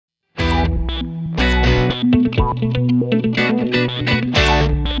What's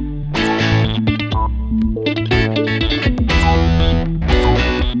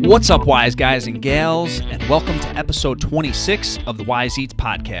up, wise guys and gals, and welcome to episode 26 of the Wise Eats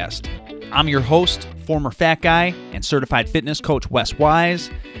podcast. I'm your host, former fat guy and certified fitness coach Wes Wise,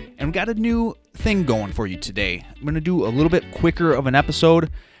 and we got a new thing going for you today. I'm going to do a little bit quicker of an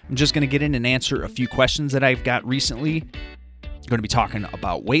episode. I'm just going to get in and answer a few questions that I've got recently. I'm going to be talking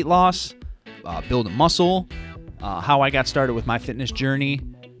about weight loss, building muscle, how I got started with my fitness journey,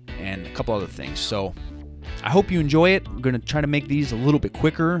 and a couple other things. So I hope you enjoy it. I'm going to try to make these a little bit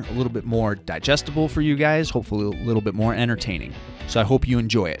quicker, a little bit more digestible for you guys, hopefully a little bit more entertaining. So I hope you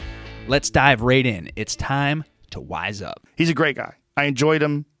enjoy it. Let's dive right in. It's time to wise up. He's a great guy. I enjoyed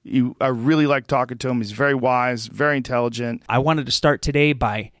him. I really like talking to him. He's very wise, very intelligent. I wanted to start today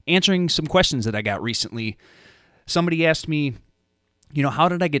by answering some questions that I got recently. Somebody asked me, how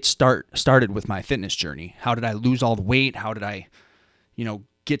did I get started with my fitness journey? How did I lose all the weight? How did I,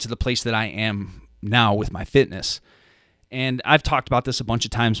 get to the place that I am now with my fitness? And I've talked about this a bunch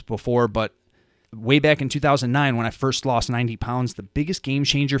of times before, but way back in 2009 when I first lost 90 pounds, the biggest game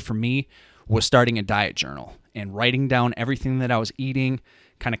changer for me was starting a diet journal and writing down everything that I was eating,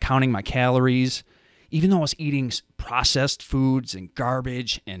 kind of counting my calories. Even though I was eating processed foods and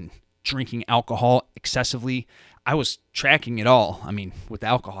garbage and drinking alcohol excessively, I was tracking it all. I mean, with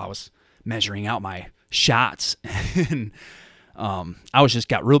alcohol, I was measuring out my shots and I was just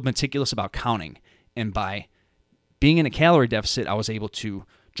got real meticulous about counting. And by being in a calorie deficit, I was able to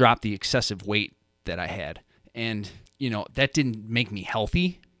drop the excessive weight that I had. And, that didn't make me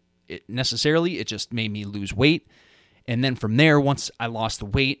healthy necessarily. It just made me lose weight. And then from there, once I lost the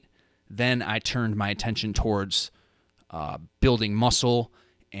weight, then I turned my attention towards building muscle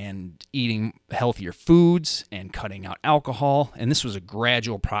and eating healthier foods and cutting out alcohol. And this was a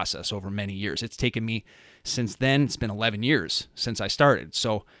gradual process over many years. It's taken me since then, it's been 11 years since I started.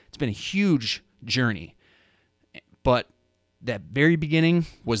 So it's been a huge journey. But that very beginning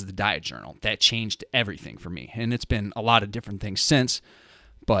was the diet journal. That changed everything for me. And it's been a lot of different things since.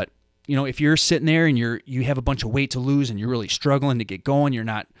 But, if you're sitting there and you have a bunch of weight to lose and you're really struggling to get going, you're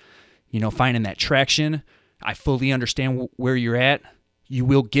not, finding that traction, I fully understand where you're at. You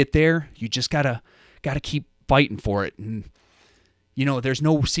will get there. You just gotta keep fighting for it. And there's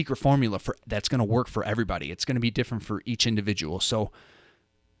no secret formula that's going to work for everybody. It's going to be different for each individual. So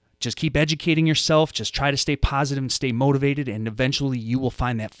just keep educating yourself. Just try to stay positive and stay motivated, and eventually you will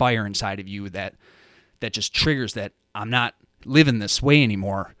find that fire inside of you that just triggers that I'm not living this way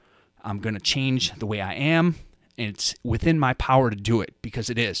anymore. I'm going to change the way I am, and it's within my power to do it,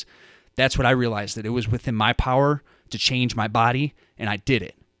 because it is. That's what I realized, that it was within my power to change my body, and I did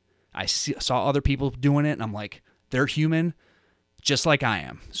it. I saw other people doing it, and I'm like, they're human just like I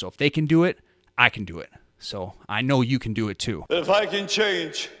am. So if they can do it, I can do it. So I know you can do it too. If I can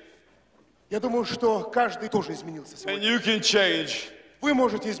change, Я думаю, что каждый тоже изменился and сегодня. you can change, Вы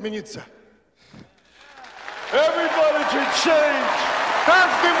можете измениться. everybody can change.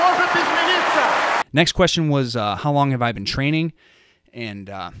 Каждый может измениться. Next question was, how long have I been training? And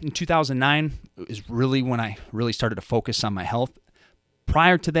in 2009 is really when I really started to focus on my health.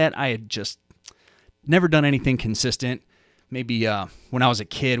 Prior to that, I had just never done anything consistent. Maybe when I was a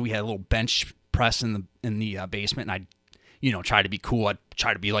kid, we had a little bench press in the basement, and I'd try to be cool. I'd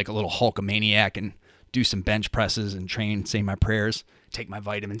try to be like a little Hulkamaniac and do some bench presses and train, say my prayers, take my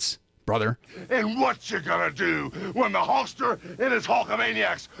vitamins, brother. And what you gonna do when the Hulkster and his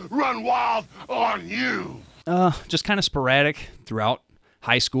Hulkamaniacs run wild on you? Just kind of sporadic throughout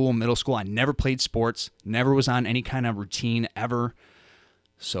high school, middle school. I never played sports, never was on any kind of routine ever.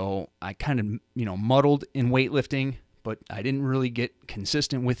 So I kind of, muddled in weightlifting, but I didn't really get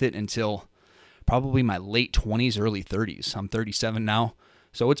consistent with it until probably my late 20s, early 30s. I'm 37 now.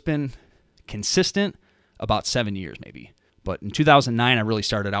 So it's been consistent about 7 years maybe. But in 2009, I really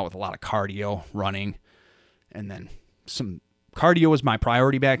started out with a lot of cardio, running, and then some cardio was my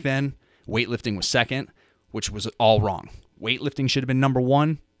priority back then. Weightlifting was second, which was all wrong. Weightlifting should have been number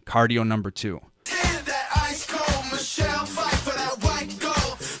one, cardio number two.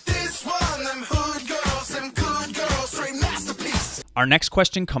 Our next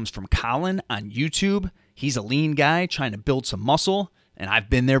question comes from Colin on YouTube. He's a lean guy trying to build some muscle, and I've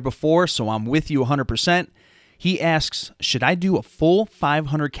been there before, so I'm with you 100%. He asks, should I do a full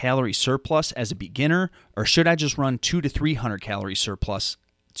 500 calorie surplus as a beginner, or should I just run 200 to 300 calorie surplus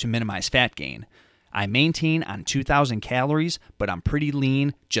to minimize fat gain? I maintain on 2,000 calories, but I'm pretty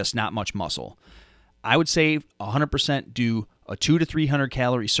lean, just not much muscle. I would say 100% do a 200 to 300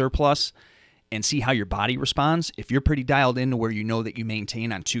 calorie surplus, and see how your body responds. If you're pretty dialed into where you know that you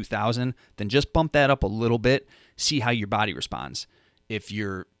maintain on 2,000, then just bump that up a little bit, see how your body responds. If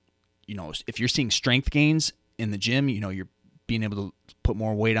you're seeing strength gains in the gym, you're being able to put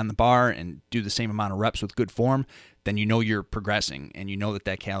more weight on the bar and do the same amount of reps with good form, then you're progressing and you know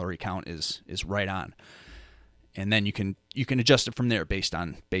that calorie count is right on. And then you can adjust it from there based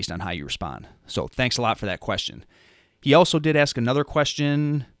on how you respond. So thanks a lot for that question. He also did ask another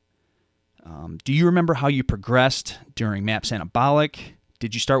question. Do you remember how you progressed during MAPS Anabolic?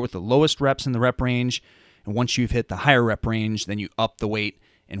 Did you start with the lowest reps in the rep range, and once you've hit the higher rep range, then you upped the weight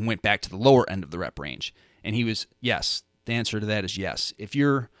and went back to the lower end of the rep range? And he was, yes. The answer to that is yes. If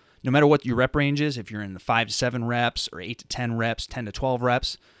you're, no matter what your rep range is, if you're in the 5 to 7 reps or 8 to 10 reps, 10 to 12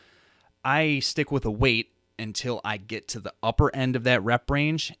 reps, I stick with a weight until I get to the upper end of that rep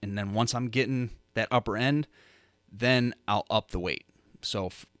range. And then once I'm getting that upper end, then I'll up the weight. So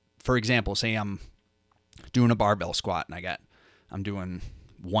for example, say I'm doing a barbell squat and I'm doing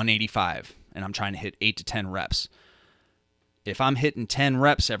 185 and I'm trying to hit 8 to 10 reps. If I'm hitting 10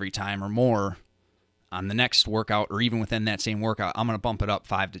 reps every time or more on the next workout, or even within that same workout, I'm going to bump it up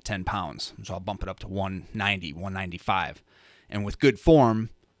 5 to 10 pounds. So I'll bump it up to 190, 195. And with good form,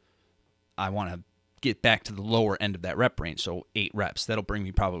 I want to get back to the lower end of that rep range, so 8 reps. That'll bring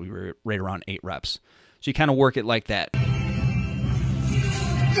me probably right around 8 reps. So you kind of work it like that.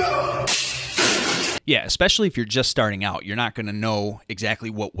 Yeah, especially if you're just starting out. You're not going to know exactly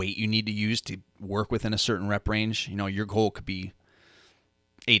what weight you need to use to work within a certain rep range. Your goal could be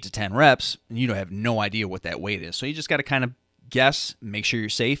 8 to 10 reps, and you don't have no idea what that weight is. So you just got to kind of guess, make sure you're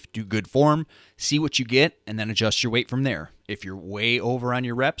safe, do good form, see what you get, and then adjust your weight from there. If you're way over on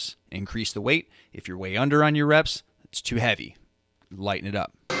your reps, increase the weight. If you're way under on your reps, it's too heavy. Lighten it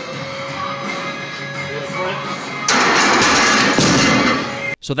up.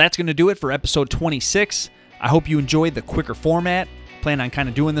 So that's going to do it for episode 26. I hope you enjoyed the quicker format. Plan on kind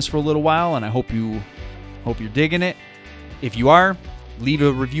of doing this for a little while, and I hope you're digging it. If you are, leave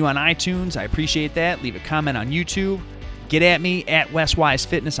a review on iTunes. I appreciate that. Leave a comment on YouTube. Get at me at Wes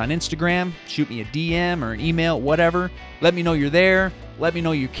Fitness on Instagram. Shoot me a DM or an email, whatever. Let me know you're there. Let me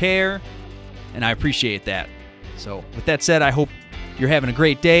know you care. And I appreciate that. So with that said, I hope you're having a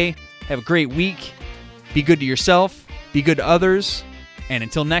great day. Have a great week. Be good to yourself. Be good to others. And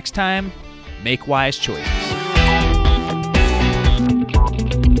until next time, make wise choices.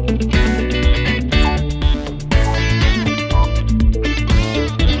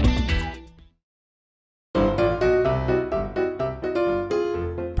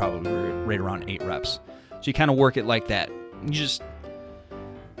 Probably right around 8 reps. So you kind of work it like that. You just...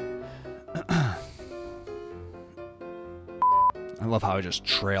 I love how I just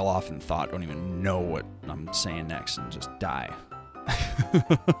trail off in thought, don't even know what I'm saying next, and just die.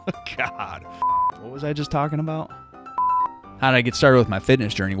 God. What was I just talking about? How did I get started with my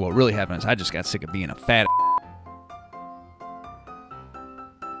fitness journey? What really happened is I just got sick of being a fat.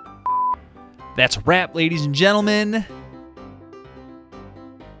 That's a wrap, ladies and gentlemen.